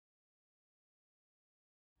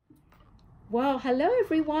Well, hello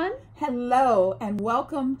everyone. Hello and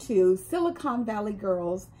welcome to Silicon Valley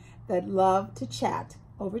Girls that love to chat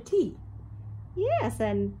over tea. Yes,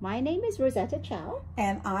 and my name is Rosetta Chow.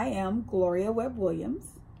 And I am Gloria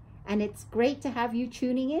Webb-Williams. And it's great to have you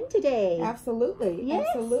tuning in today. Absolutely. Yes.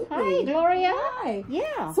 Absolutely. Hi, Gloria. Hi.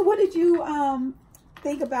 Yeah. So what did you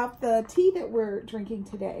think about the tea that we're drinking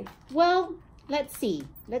today? Well, let's see.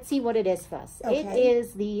 Let's see what it is first. Okay. It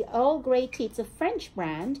is the Earl Grey tea. It's a French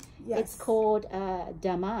brand. Yes. It's called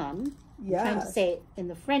Daman. Yes. I'm trying to say it in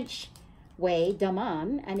the French way,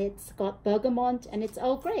 Daman, and it's got bergamot and it's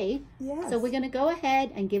Earl Grey. Yes. So we're going to go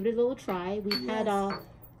ahead and give it a little try. We've had our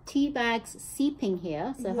tea bags seeping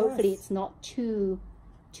here, so hopefully it's not too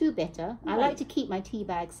bitter. Right. I like to keep my tea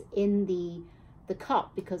bags in the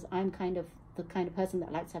cup because I'm the kind of person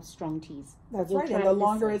that likes to have strong teas. That's right. And the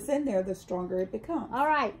longer it's in there, the stronger it becomes. All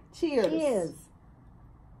right. Cheers. Cheers.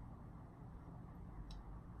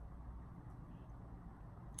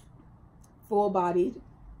 Full-bodied.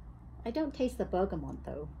 I don't taste the bergamot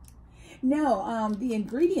though. No, the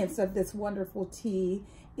ingredients of this wonderful tea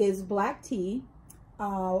is black tea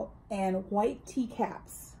and white tea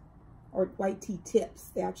caps, or white tea tips,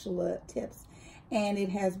 the actual tips. And it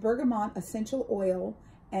has bergamot essential oil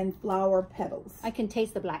and flower petals. I can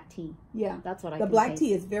taste the black tea. Yeah. That's what I The can black taste.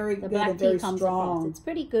 tea is very good black and very tea comes strong. across. It's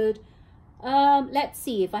pretty good. Let's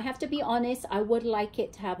see. If I have to be honest, I would like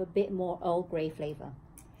it to have a bit more Earl Grey flavor.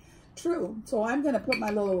 True. So I'm going to put my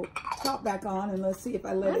little top back on and let's see if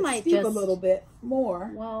I let I it might steep a just- little bit more.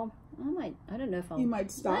 Well, I don't know if I'll... You might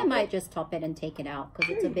stop I might it. just top it and take it out because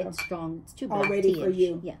There it's a you bit go. strong. It's too All black ready tea-ish. for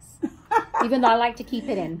you. Yes. Even though I like to keep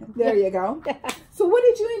it in. There you go. So what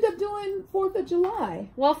did you end up doing 4th of July?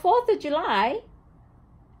 Well, 4th of July,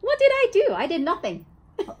 what did I do? I did nothing.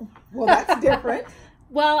 Well, that's different.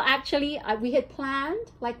 Well, actually, we had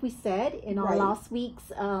planned, like we said, in our Right. last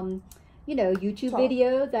week's, YouTube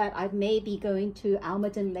video that I may be going to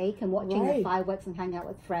Almaden Lake and watching the Right. fireworks and hang out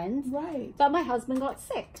with friends. Right. But my husband got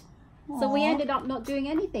sick. So we Aw. ended up not doing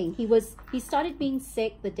anything. He started being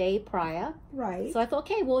sick the day prior. Right. So I thought,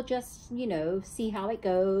 okay, we'll just, see how it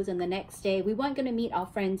goes. And the next day, we weren't going to meet our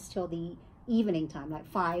friends till the evening time,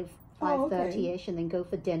 like 5:30ish, and then go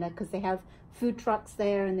for dinner because they have food trucks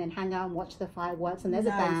there and then hang out and watch the fireworks. And there's a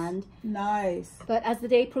band. Nice. But as the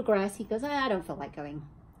day progressed, he goes, I don't feel like going.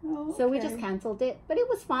 Oh, So we just okay. canceled it. But it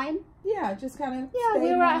was fine. Yeah, just kind of. Yeah, we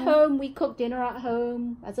were at home. We cooked dinner at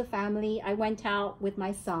home as a family. I went out with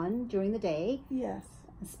my son during the day. Yes.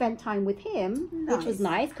 Spent time with him, which was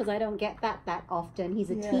nice because I don't get that often. He's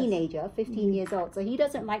a teenager, 15 years old, so he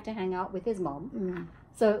doesn't like to hang out with his mom.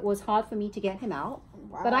 So it was hard for me to get him out,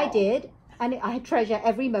 but I did, and I treasure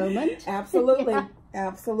every moment. Absolutely. Yeah.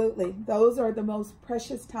 Absolutely. Those are the most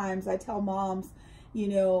precious times. I tell moms,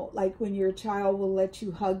 like when your child will let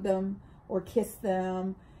you hug them or kiss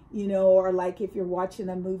them, or like if you're watching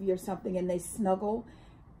a movie or something and they snuggle,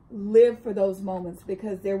 live for those moments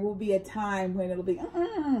because there will be a time when it'll be,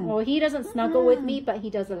 Well, he doesn't snuggle with me, but he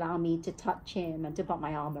does allow me to touch him and to put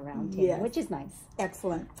my arm around him, which is nice.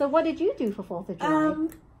 Excellent. So what did you do for 4th of July?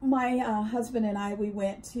 My husband and I, we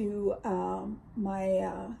went to my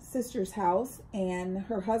sister's house, and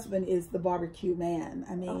her husband is the barbecue man.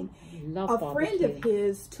 I mean, a friend of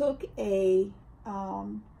his took a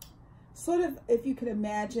sort of, if you could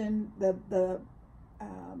imagine, the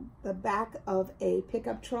back of a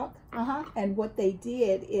pickup truck, and what they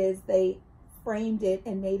did is they framed it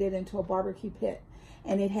and made it into a barbecue pit.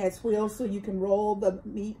 And it has wheels so you can roll the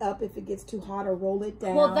meat up if it gets too hot or roll it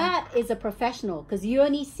down. Well, that is a professional because you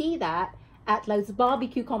only see that at those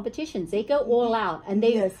barbecue competitions. They go all out and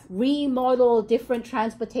they remodel different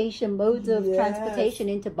transportation modes of transportation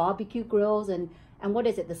into barbecue grills and what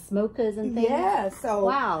is it, the smokers and things? Yeah. So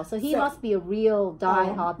wow. So he must be a real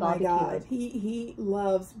die-hard barbecuer. My God, he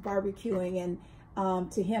loves barbecuing,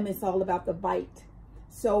 and to him it's all about the bite.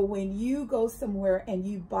 So when you go somewhere and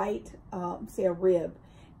you bite, say a rib,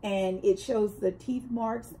 and it shows the teeth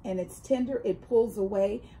marks and it's tender, it pulls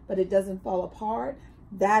away, but it doesn't fall apart.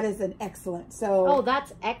 That is an excellent. So oh,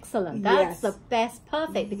 that's excellent. That's the best,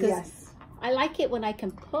 perfect, because I like it when I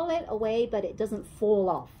can pull it away, but it doesn't fall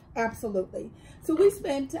off. Absolutely. So we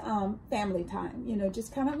spent family time,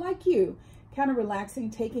 just kind of like you, kind of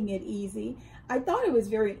relaxing, taking it easy. I thought it was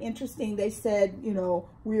very interesting. They said,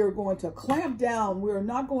 we are going to clamp down. We are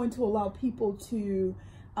not going to allow people to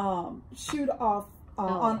shoot off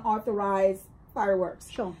unauthorized fireworks.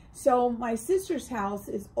 Sure. So my sister's house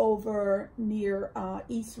is over near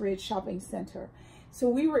East Ridge Shopping Center. So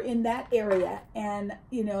we were in that area, and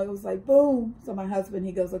it was like boom. So my husband,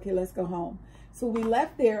 he goes, okay, let's go home. So we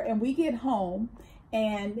left there, and we get home,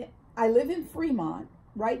 and I live in Fremont,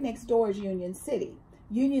 right next door is Union City.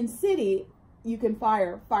 Union City, you can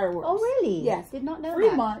fire fireworks. Oh, really? Yes. Did not know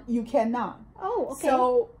Fremont, you cannot. Oh, okay.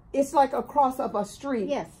 So it's like across of a street.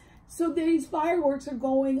 Yes. So these fireworks are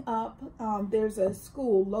going up. There's a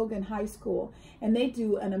school, Logan High School, and they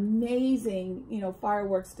do an amazing,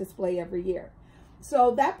 fireworks display every year.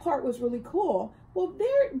 So that part was really cool. Well,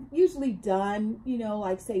 they're usually done,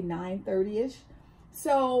 like say 9:30ish.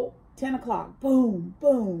 So 10 o'clock, boom,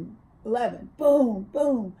 boom, 11, boom,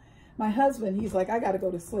 boom. My husband, he's like, I got to go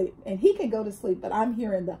to sleep. And he can go to sleep, but I'm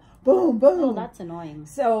hearing the boom, boom. Oh, that's annoying.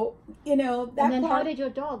 So, that And then how did your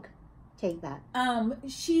dog take that?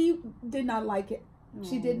 She did not like it.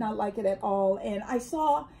 She did not like it at all. And I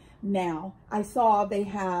saw they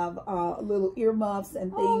have little earmuffs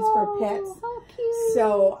and things for pets. How cute.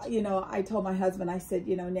 So, I told my husband, I said,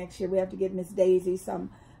 next year we have to get Miss Daisy some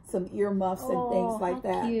earmuffs and things like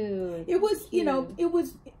that. Cute. It was, it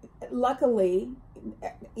was, luckily,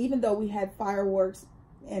 even though we had fireworks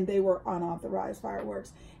and they were unauthorized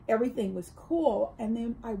fireworks, everything was cool. And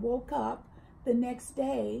then I woke up the next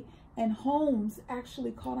day and homes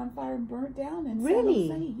actually caught on fire and burnt down in San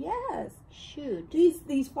Jose. Yes. Shoot.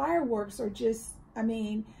 These fireworks are just,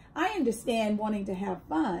 I understand wanting to have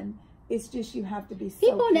fun. It's just you have to be so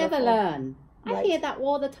People never careful. learn. Right. I hear that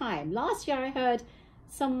all the time. Last year I heard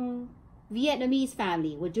some Vietnamese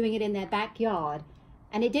family were doing it in their backyard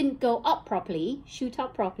and it didn't go up properly, shoot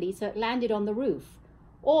up properly, so it landed on the roof.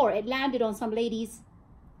 Or it landed on some lady's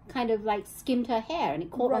kind of like skimmed her hair and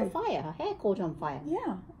it caught on fire. Her hair caught on fire.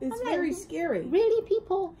 Yeah, it's very scary. Really,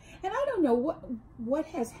 people? And I don't know what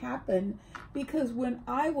has happened, because when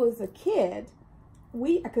I was a kid,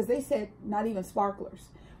 because they said not even sparklers.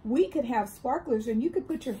 We could have sparklers and you could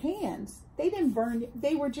put your hands. They didn't burn.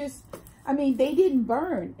 They were just, they didn't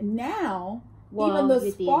burn. Now, even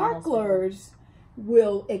the sparklers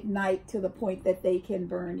will ignite to the point that they can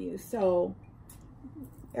burn you. So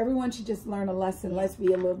everyone should just learn a lesson. Let's be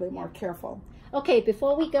a little bit more careful. Okay,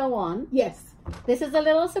 before we go on. Yes. This is a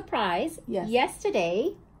little surprise. Yes.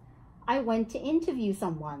 Yesterday, I went to interview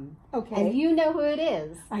someone. Okay. And you know who it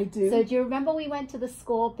is. I do. So do you remember we went to the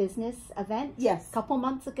SCORE business event? Yes. A couple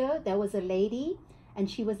months ago, there was a lady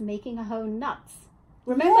and she was making her own nuts.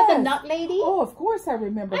 Remember the nut lady? Oh, of course I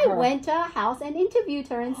remember her. I went to her house and interviewed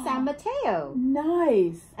her in San Mateo.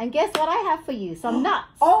 Nice. And guess what I have for you? Some nuts.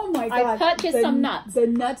 Oh my God. I purchased some nuts. The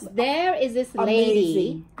nuts. There is this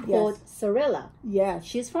lady called Cyrilla. Yes.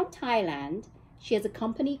 She's from Thailand. She has a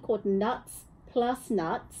company called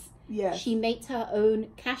Nuts+Nuts. Yes. She makes her own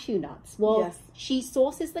cashew nuts. Well, she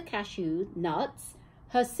sources the cashew nuts.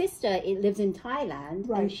 Her sister lives in Thailand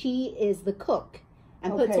and she is the cook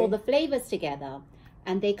and puts all the flavors together.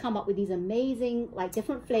 And they come up with these amazing, like,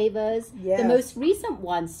 different flavors. Yes. The most recent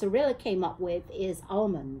one Cyrilla came up with is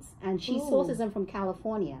almonds. And she sources them from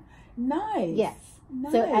California. Nice. Yes.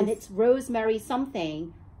 Nice. So, and it's rosemary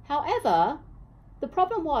something. However, the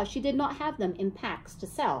problem was she did not have them in packs to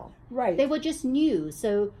sell. Right. They were just new.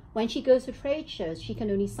 So when she goes to trade shows, she can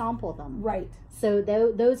only sample them. Right. So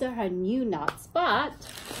those are her new nuts. But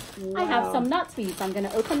I have some nuts for you. So I'm going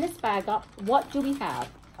to open this bag up. What do we have?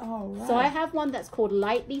 All right. So I have one that's called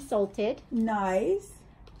lightly salted. Nice.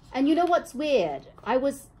 And you know what's weird?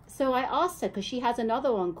 So I asked her, because she has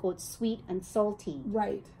another one called sweet and salty.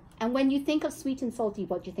 Right. And when you think of sweet and salty,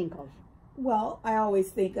 what do you think of? Well, I always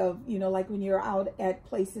think of, like when you're out at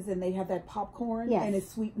places and they have that popcorn and it's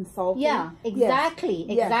sweet and salty. Yeah, exactly,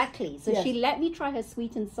 yes. exactly. So she let me try her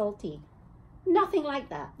sweet and salty. Nothing like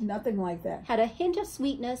that. Nothing like that. Had a hint of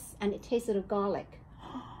sweetness and it tasted of garlic.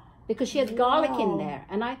 Because she has garlic in there.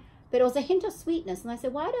 But it was a hint of sweetness. And I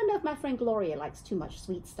said, well, I don't know if my friend Gloria likes too much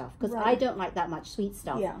sweet stuff. Because I don't like that much sweet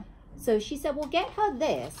stuff. Yeah. So she said, well, get her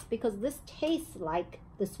this. Because this tastes like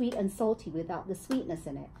the sweet and salty without the sweetness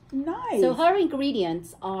in it. Nice. So her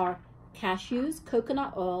ingredients are cashews,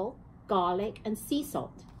 coconut oil, garlic, and sea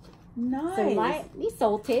salt. Nice. So lightly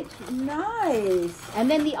salted. Nice. And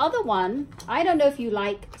then the other one, I don't know if you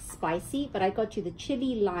like spicy, but I got you the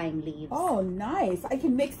chili lime leaves. Oh, nice. I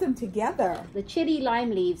can mix them together. The chili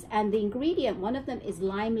lime leaves, and the ingredient, one of them is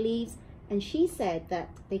lime leaves, and she said that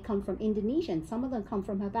they come from Indonesia, and some of them come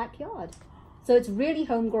from her backyard. So it's really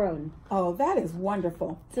homegrown. Oh, that is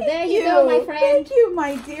wonderful. So there you go, my friend. Thank you,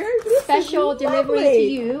 my dear. This Special is delivery lovely.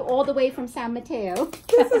 to you, all the way from San Mateo.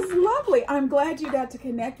 This is lovely. I'm glad you got to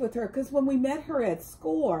connect with her, because when we met her at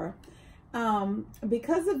SCORE,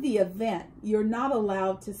 because of the event, you're not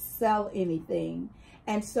allowed to sell anything.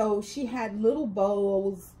 And so she had little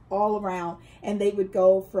bowls all around, and they would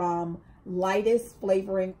go from lightest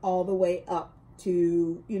flavoring all the way up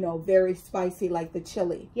to, very spicy, like the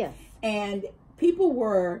chili. Yes. And people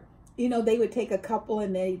were, you know, they would take a couple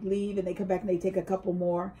and they'd leave and they come back and they take a couple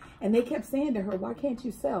more. And they kept saying to her, why can't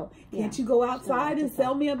you sell? Can't you go outside and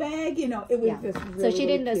sell me a bag? You know, it was just really, so she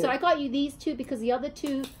didn't know. So I got you these two because the other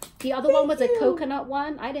one was a coconut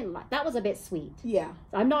one. I didn't like, that was a bit sweet. Yeah.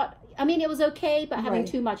 I'm not, I mean, it was okay, but having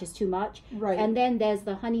too much is too much. Right. And then there's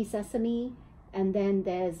the honey sesame. And then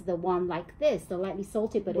there's the one like this, the lightly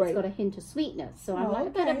salted, but it's got a hint of sweetness. So I'm like, I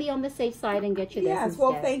better be on the safe side and get you this instead.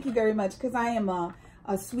 Well, thank you very much, because I am a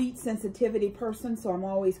sweet sensitivity person, so I'm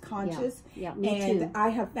always conscious. Yeah, me too. And I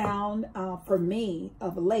have found, for me,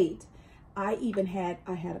 of late, I had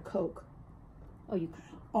a Coke.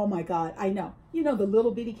 Oh my God, I know. You know, the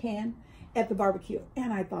little bitty can at the barbecue.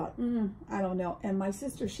 And I thought, I don't know. And my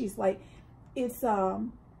sister, she's like, it's,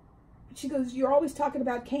 she goes, you're always talking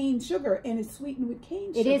about cane sugar, and it's sweetened with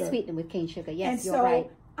cane sugar. It is sweetened with cane sugar, yes, and you're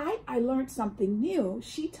right. I learned something new.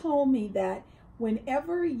 She told me that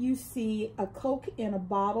whenever you see a Coke in a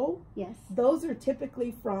bottle, those are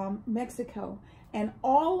typically from Mexico, and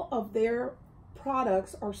all of their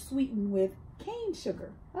products are sweetened with cane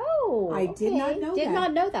sugar. Oh, I did not know that. Did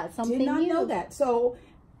not know that. Something new. Did not know that. So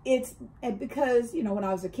it's because, you know, when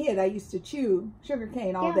I was a kid, I used to chew sugar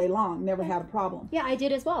cane all day long, never had a problem. Yeah, I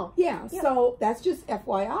did as well. Yeah, so that's just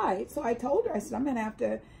FYI. So I told her, I said, I'm going to have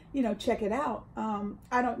to, you know, check it out.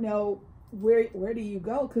 I don't know, where do you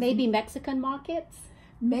go? 'Cause maybe Mexican markets?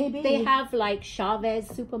 Maybe. They have like Chavez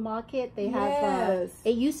supermarket. They have,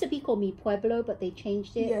 it used to be called Mi Pueblo, but they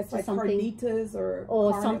changed it to like something. Carnitas or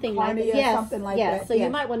something like that. Something like that. So you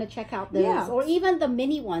might want to check out those. Or even the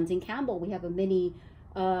mini ones in Campbell. We have a mini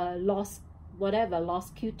Los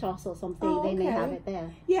Cutos or something. They may have it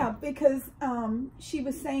there. Yeah, because she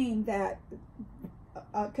was saying that,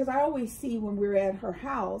 because I always see when we're at her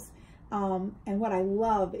house, and what I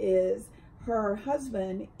love is her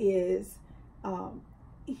husband is,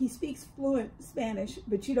 he speaks fluent Spanish,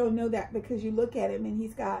 but you don't know that because you look at him and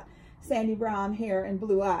he's got sandy brown hair and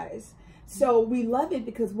blue eyes. So we love it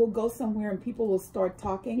because we'll go somewhere and people will start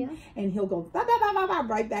talking and he'll go bah, bah, bah, bah, bah,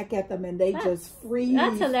 right back at them, and they just freeze.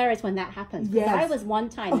 That's hilarious when that happens. Yes. I was one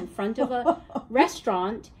time in front of a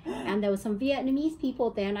restaurant and there were some Vietnamese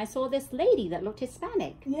people there, and I saw this lady that looked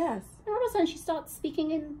Hispanic. Yes. And all of a sudden she starts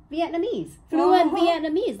speaking in Vietnamese, fluent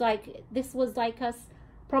Vietnamese. Like this was like us.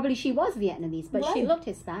 Probably she was Vietnamese, but she looked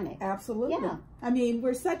Hispanic. Absolutely. Yeah. I mean,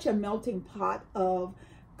 we're such a melting pot of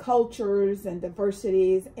cultures and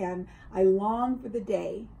diversities, and I long for the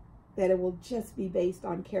day that it will just be based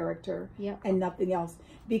on character and nothing else.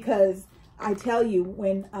 Because I tell you,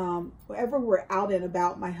 when whenever we're out and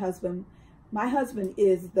about, my husband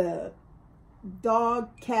is the dog,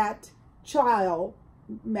 cat, child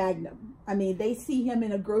magnum. I mean, they see him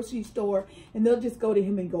in a grocery store and they'll just go to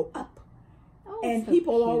him and go up. And so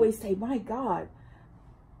people always say, my God,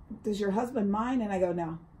 does your husband mind? And I go,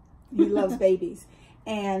 no, he loves babies.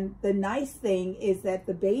 And the nice thing is that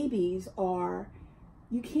the babies are,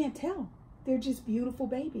 you can't tell. They're just beautiful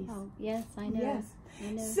babies. Oh, yes, I know. Yes.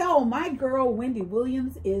 I know. So my girl,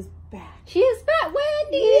 Wendy-Williams, is back. She is back,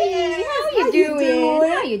 Wendy. Yes. How you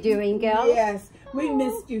doing? How you doing, girl? Yes. We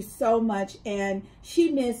missed you so much, and she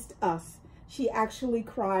missed us. She actually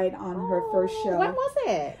cried on her first show. When was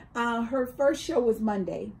it? Her first show was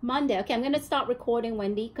Monday. Monday. Okay, I'm going to start recording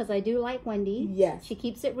Wendy because I do like Wendy. Yes. She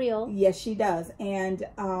keeps it real. Yes, she does. And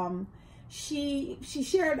she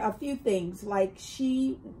shared a few things. Like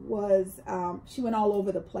she went all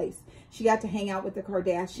over the place. She got to hang out with the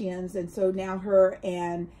Kardashians, and so now her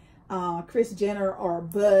and Kris Jenner are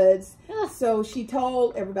buds. So she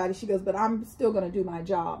told everybody, she goes, but I'm still going to do my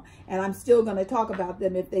job, and I'm still going to talk about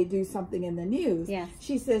them if they do something in the news. Yes.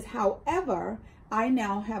 She says, however, I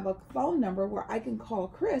now have a phone number where I can call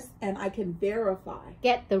Kris and I can verify.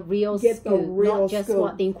 Get the real scoop, not just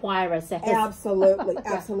what the Inquirer says. Absolutely,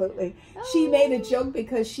 absolutely. She made a joke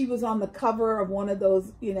because she was on the cover of one of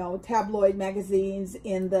those, you know, tabloid magazines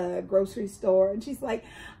in the grocery store, and she's like,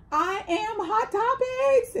 I am Hot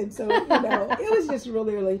Topics. And so, you know, it was just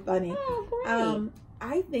really, really funny. Oh, great.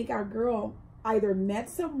 I think our girl either met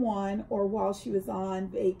someone or while she was on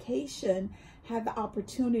vacation had the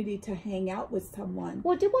opportunity to hang out with someone.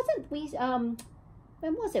 Well, wasn't we,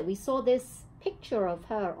 when was it? We saw this picture of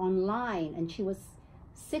her online, and she was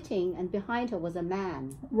sitting, and behind her was a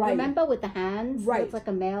man. Right. Remember, with the hands? Right. Looks like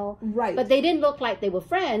a male. Right. But they didn't look like they were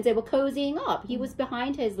friends. They were cozying up. He was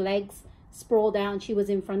behind her, his legs sprawled out. She was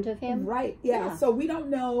in front of him. Right. Yeah. So we don't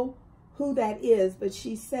know who that is, but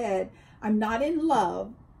she said, I'm not in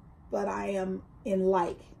love, but I am in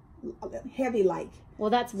heavy like. Well,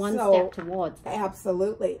 that's one step towards that.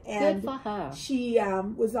 Absolutely. And good for her. She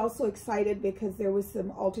was also excited because there was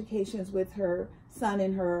some altercations with her son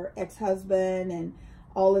and her ex-husband, and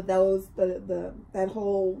all of those, that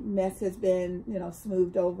whole mess has been, you know,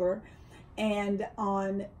 smoothed over. And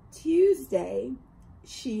on Tuesday,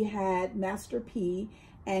 she had Master P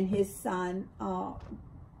and his son,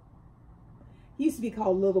 he used to be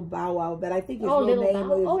called Little Bow Wow, but I think his real name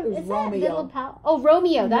was Romeo.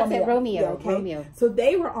 Romeo. That's it, Romeo. Yeah, okay. Romeo. So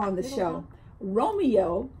they were on the show.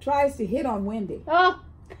 Romeo tries to hit on Wendy. Oh.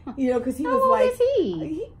 You know, because he was How like, old is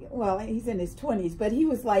he? Well, he's in his 20s, but he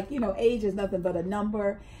was like, you know, age is nothing but a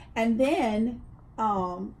number. And then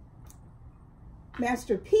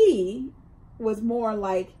Master P was more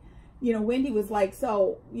like, you know, Wendy was like,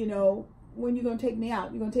 so, you know, when you going to take me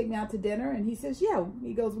out? You going to take me out to dinner? And he says, yeah.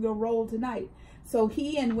 He goes, we're going to roll tonight. So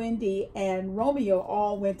he and Wendy and Romeo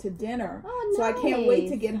all went to dinner. Oh, nice. So I can't wait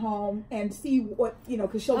to get home and see what, you know,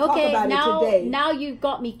 because she'll talk about it today. Now you've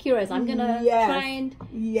got me curious. I'm going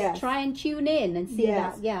to try and tune in and see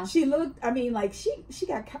that. Yeah. She looked, I mean, like she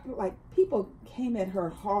got, like, people came at her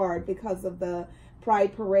hard because of the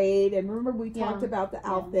Pride Parade. And remember we talked about the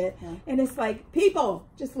outfit. Yeah. And it's like, people,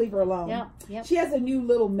 just leave her alone. Yeah. Yep. She has a new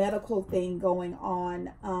little medical thing going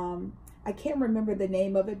on. I can't remember the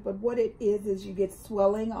name of it, but what it is you get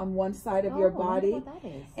swelling on one side of your body. I wonder what that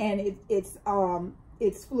is. And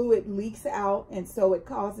its fluid leaks out, and so it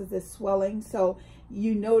causes this swelling. So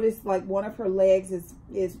you notice like one of her legs is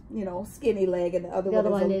you know, skinny leg, and the other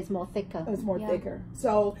one is more thicker. It's more thicker.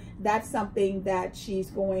 So that's something that she's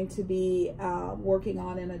going to be working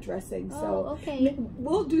on and addressing. So okay,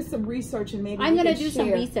 we'll do some research, and maybe I'm going to do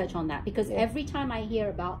some research on that, because every time I hear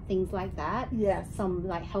about things like that, some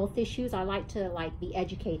like health issues, I like to like be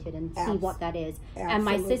educated and see what that is. Absolutely. And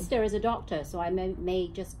my sister is a doctor, so I may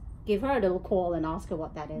just give her a little call and ask her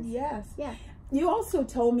what that is. Yes. Yeah. You also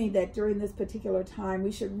told me that during this particular time,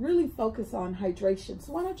 we should really focus on hydration.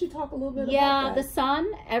 So why don't you talk a little bit about that? Yeah, the sun,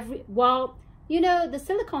 well, you know, the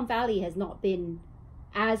Silicon Valley has not been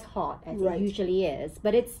as hot as it usually is,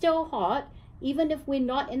 but it's still hot. Even if we're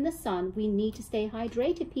not in the sun, we need to stay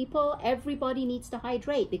hydrated, people. Everybody needs to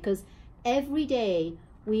hydrate, because every day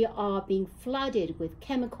we are being flooded with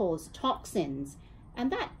chemicals, toxins,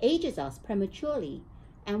 and that ages us prematurely.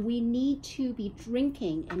 And we need to be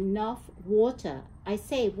drinking enough water. I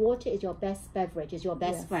say water is your best beverage, is your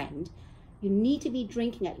best friend. You need to be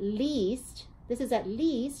drinking at least, this is at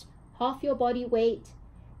least half your body weight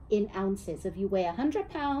in ounces. If you weigh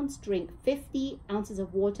 100 pounds, drink 50 ounces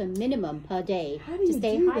of water minimum per day to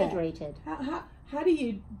stay hydrated. How do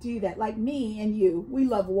you do that? Like me and you, we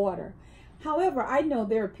love water. However, I know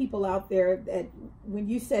there are people out there that when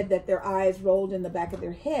you said that their eyes rolled in the back of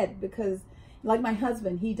their head, because like my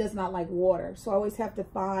husband, he does not like water. So I always have to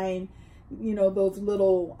find, you know, those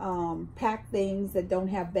little packed things that don't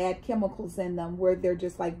have bad chemicals in them, where they're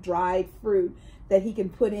just like dried fruit that he can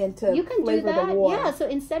put in to flavor the water. Yeah, so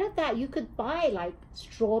instead of that, you could buy like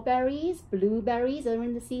strawberries, blueberries are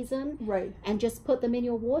in the season. Right. And just put them in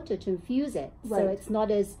your water to infuse it. Right. So it's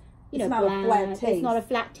not as, you know, bland. A flat taste. It's not a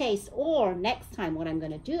flat taste. Or next time what I'm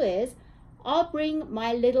going to do is I'll bring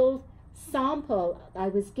my little sample I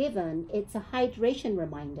was given. It's a hydration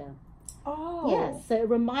reminder. Oh. Yes, so it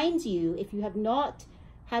reminds you, if you have not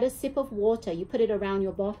had a sip of water, you put it around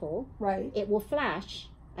your bottle. Right. It will flash,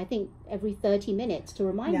 I think, every 30 minutes to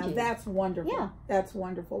remind you. Now that's wonderful. Yeah. That's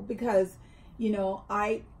wonderful, because, you know,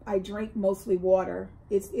 I drink mostly water.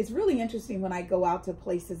 It's really interesting when I go out to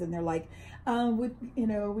places and they're like, would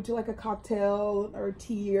you like a cocktail or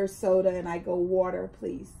tea or soda? And I go, water,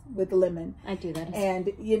 please, with lemon. I do that.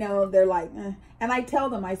 And, you know, they're like, and I tell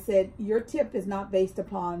them, I said, your tip is not based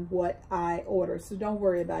upon what I order, so don't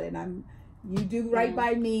worry about it. You do right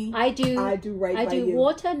by me. I do right by you. I do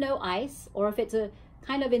water, no ice, or if it's a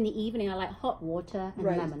kind of in the evening, I like hot water and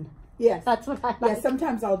lemon. Yes. That's what I like. Yeah,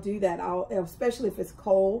 sometimes I'll do that. Especially if it's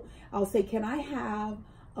cold, I'll say, can I have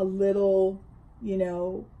a little, you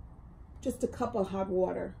know, just a cup of hot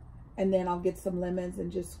water, and then I'll get some lemons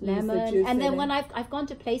and just squeeze the juice. And then when I've gone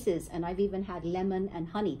to places and I've even had lemon and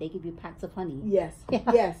honey, they give you packs of honey. Yes,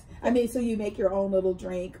 yes. I mean, so you make your own little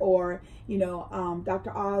drink, or, you know,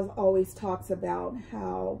 Dr. Oz always talks about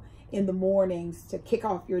how in the mornings to kick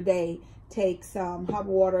off your day, take some hot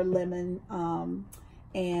water, lemon,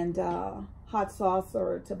 and hot sauce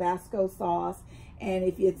or Tabasco sauce. And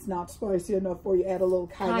if it's not spicy enough for you, add a little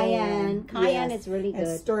cayenne. Cayenne is really good.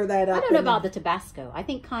 And stir that up. I don't know about the Tabasco. I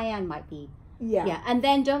think cayenne might be. Yeah. Yeah. And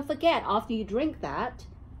then don't forget, after you drink that,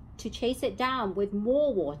 to chase it down with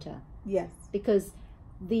more water. Yes. Because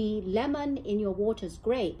the lemon in your water is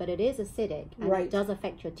great, but it is acidic. And it does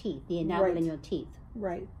affect your teeth, the enamel in your teeth.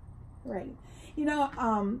 Right. Right. You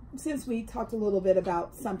know, since we talked a little bit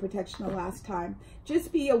about sun protection the last time,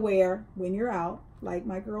 just be aware when you're out, like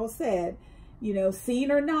my girl said, you know,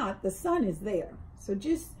 seen or not, the sun is there. So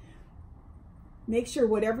just make sure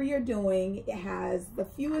whatever you're doing has the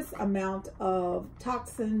fewest amount of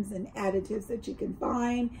toxins and additives that you can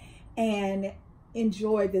find, and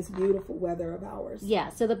enjoy this beautiful weather of ours. Yeah,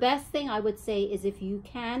 so the best thing I would say is, if you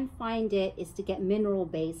can find it, is to get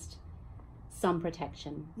mineral-based sun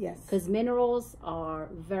protection. Yes. Because minerals are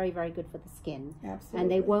very, very good for the skin. Absolutely.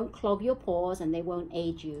 And they won't clog your pores, and they won't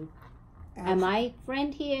age you. Absolutely. And my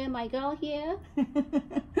friend here, my girl here,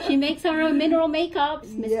 she makes her own mineral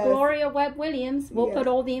makeups, Miss Gloria Webb-Williams. We'll put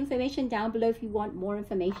all the information down below if you want more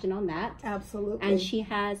information on that. Absolutely. And she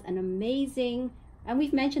has an amazing, and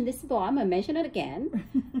we've mentioned this before, I'm going to mention it again,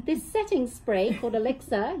 this setting spray called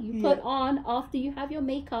Elixir you put on after you have your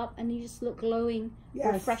makeup, and you just look glowing,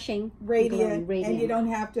 refreshing, radiant, and you don't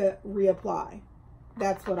have to reapply.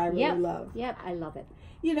 That's what I really love. Yep, I love it.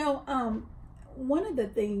 You know, one of the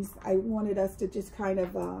things I wanted us to just kind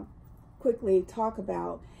of quickly talk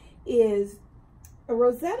about is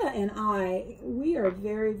Rosetta and I, we are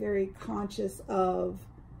very, very conscious of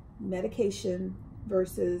medication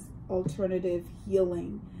versus alternative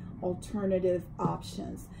healing, alternative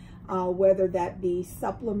options, whether that be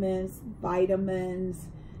supplements, vitamins,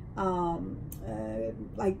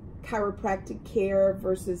 like chiropractic care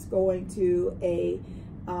versus going to a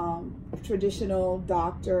traditional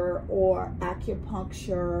doctor, or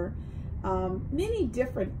acupuncture, many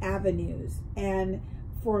different avenues. And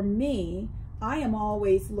for me, I am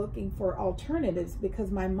always looking for alternatives,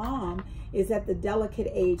 because my mom is at the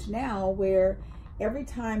delicate age now where every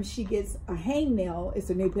time she gets a hangnail,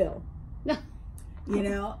 it's a new pill. You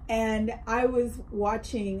know, and I was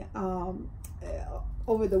watching,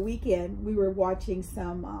 over the weekend, we were watching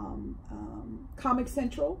some Comic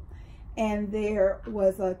Central, and there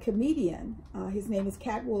was a comedian, his name is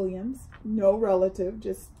Webb-Williams, no relative,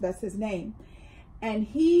 just that's his name. And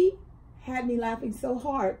he had me laughing so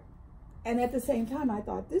hard. And at the same time, I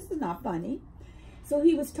thought, this is not funny. So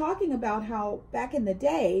he was talking about how back in the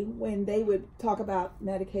day, when they would talk about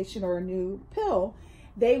medication or a new pill,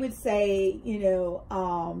 they would say, you know,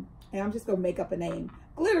 and I'm just going to make up a name,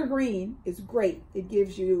 glitter green is great. It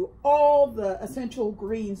gives you all the essential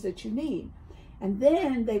greens that you need. And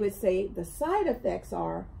then they would say the side effects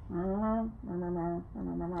are... They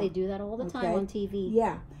do that all the time on TV.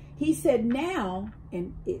 Yeah. He said now,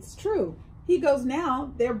 and it's true, he goes,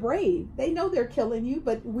 now they're brave. They know they're killing you,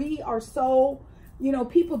 but we are so, you know,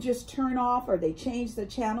 people just turn off or they change the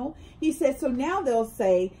channel. He said, so now they'll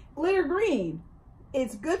say glitter green.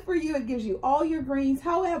 It's good for you. It gives you all your greens.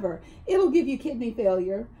 However, it'll give you kidney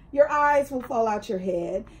failure. Your eyes will fall out your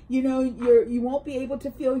head. You know, you won't be able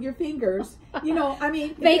to feel your fingers. You know, I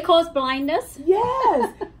mean, they cause blindness.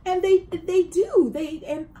 Yes, and they do.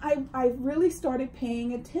 And I really started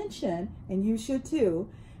paying attention, and you should too,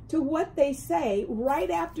 to what they say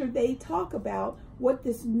right after they talk about what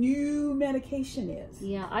this new medication is.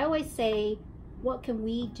 Yeah, I always say, what can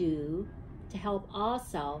we do to help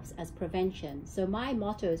ourselves as prevention? So my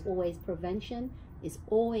motto is always, prevention is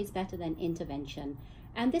always better than intervention.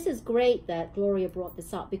 And this is great that Gloria brought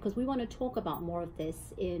this up, because we want to talk about more of this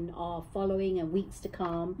in our following and weeks to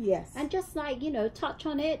come. Yes. And just like, you know, touch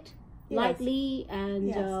on it lightly,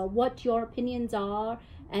 and what your opinions are.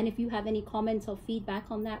 And if you have any comments or feedback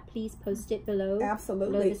on that, please post it below.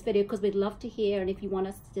 Absolutely. Below this video, because we'd love to hear. And if you want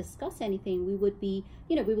us to discuss anything, we would be,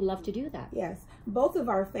 you know, we would love to do that. Yes. Both of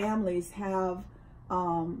our families have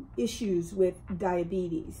issues with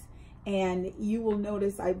diabetes. And you will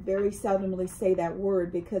notice I very seldomly say that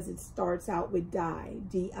word, because it starts out with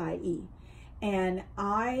D-I-E. And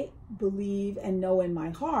I believe and know in my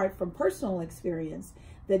heart from personal experience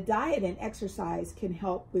that diet and exercise can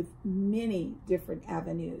help with many different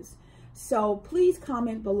avenues. So please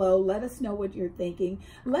comment below. Let us know what you're thinking.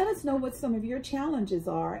 Let us know what some of your challenges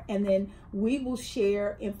are, and then we will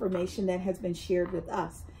share information that has been shared with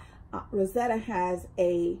us. Rosetta has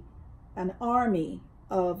an army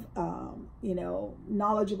of you know,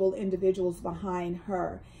 knowledgeable individuals behind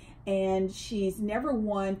her, and she's never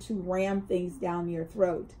one to ram things down your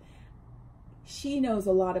throat. She knows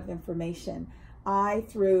a lot of information.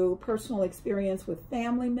 Through personal experience with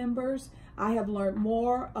family members, I have learned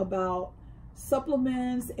more about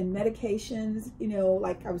supplements and medications. You know,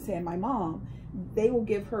 like I was saying, my mom, they will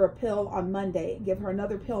give her a pill on Monday, give her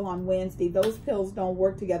another pill on Wednesday. Those pills don't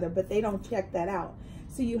work together, but they don't check that out.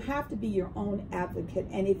 So you have to be your own advocate.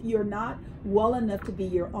 And if you're not well enough to be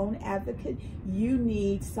your own advocate, you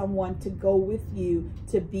need someone to go with you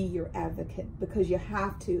to be your advocate, because you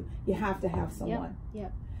have to have someone.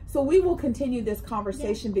 Yep. So we will continue this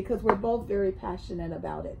conversation because we're both very passionate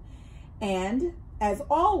about it. And as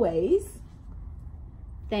always,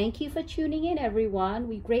 Thank you for tuning in, everyone.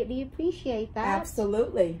 We greatly appreciate that.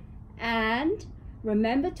 Absolutely. And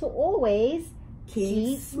remember to always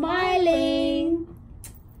keep smiling.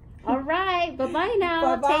 All right. Bye-bye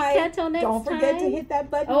now. Bye-bye. Take care till next time. Don't forget to hit that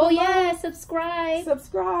button. Oh, yeah. Subscribe.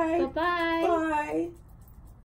 Subscribe. Bye-bye. Bye.